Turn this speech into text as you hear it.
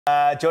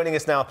Joining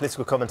us now,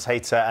 political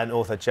commentator and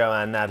author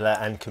Jo-Anne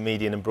Nadler and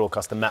comedian and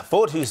broadcaster Matt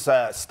Forde, who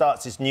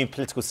starts his new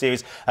political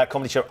series,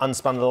 comedy show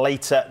Unspun,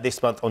 later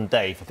this month on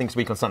Dave. I think it's a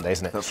week on Sunday,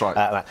 isn't it? That's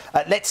right.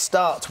 Let's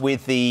start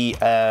with the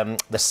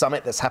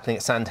summit that's happening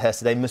at Sandhurst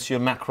today. Monsieur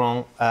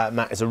Macron,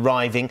 Matt, is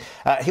arriving.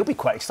 He'll be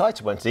quite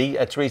excited, won't he?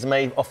 Theresa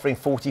May offering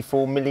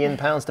 £44 million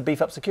to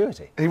beef up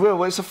security. He will.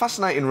 Well, it's a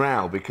fascinating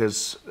row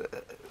because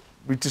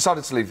we've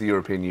decided to leave the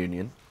European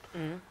Union.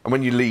 And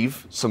when you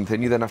leave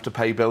something, you then have to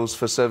pay bills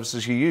for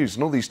services you use.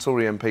 And all these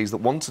Tory MPs that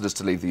wanted us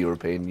to leave the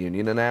European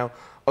Union are now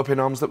up in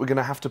arms that we're going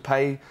to have to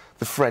pay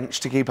the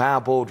French to keep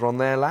our border on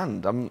their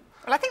land.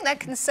 Well, I think they're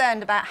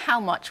concerned about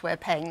how much we're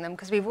paying them,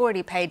 because we've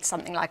already paid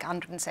something like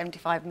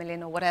 175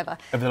 million or whatever.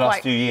 Over the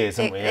last few years,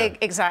 haven't we? Yeah.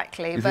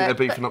 Exactly. You think they're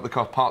beefing up the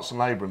parts and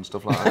labour and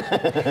stuff like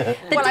that?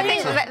 Well, I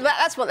think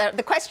that's what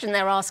the question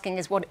they're asking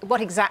is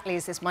what exactly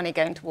is this money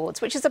going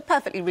towards, which is a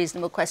perfectly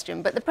reasonable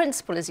question. But the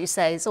principle, as you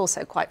say, is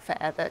also quite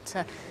fair,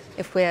 that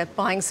if we're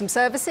buying some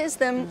services,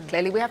 then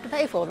clearly we have to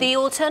pay for them. The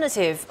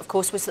alternative, of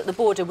course, was that the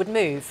border would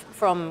move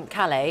from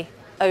Calais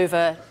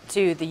over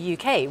to the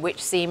UK,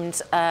 which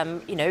seemed,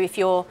 you know, if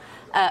you're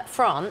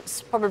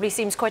France, probably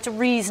seems quite a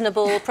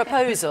reasonable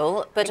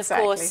proposal. But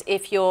Exactly. of course,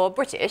 if you're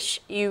British,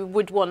 you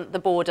would want the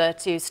border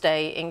to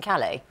stay in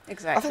Calais.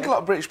 Exactly. I think a lot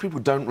of British people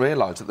don't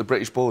realise that the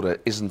British border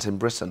isn't in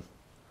Britain.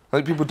 I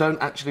think people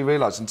don't actually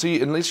realise,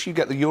 unless you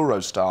get the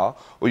Eurostar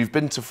or you've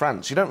been to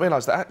France, you don't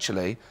realise that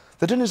actually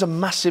they're doing us a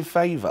massive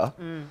favour,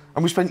 and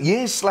we spent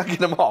years slagging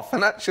them off,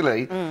 and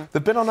actually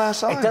they've been on our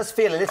side. It does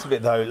feel a little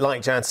bit, though,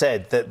 like Jan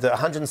said, that the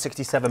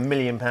 £167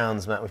 million,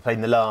 Matt, we've paid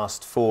in the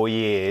last 4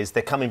 years,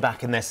 they're coming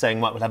back and they're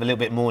saying, right, we'll have a little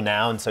bit more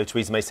now, and so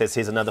Theresa May says,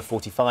 here's another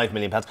 £45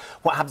 million.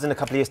 What happens in a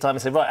couple of years' time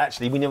and say, right,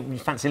 actually, we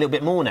fancy a little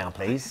bit more now,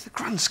 please? The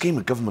grand scheme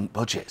of government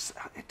budgets,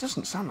 it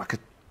doesn't sound like a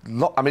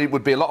lot. I mean, it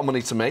would be a lot of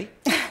money to me.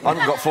 I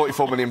haven't got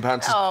 £44 million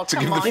to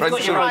give the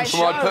French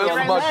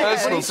for my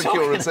personal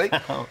security.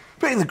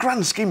 But in the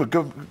grand scheme of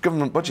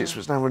government budgets,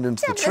 which now run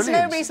into the trillions.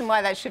 There's no reason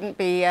why that shouldn't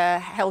be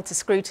held to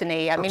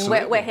scrutiny. I mean,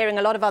 we're hearing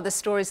a lot of other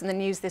stories in the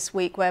news this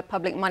week where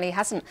public money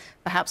hasn't,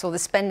 perhaps, or the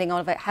spending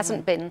of it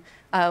hasn't been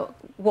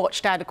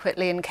watched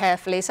adequately and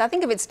carefully. So I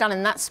think if it's done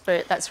in that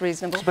spirit, that's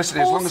reasonable.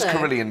 Especially as long as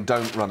Carillion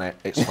don't run it,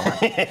 it's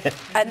fine.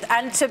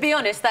 And to be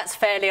honest, that's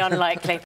fairly unlikely.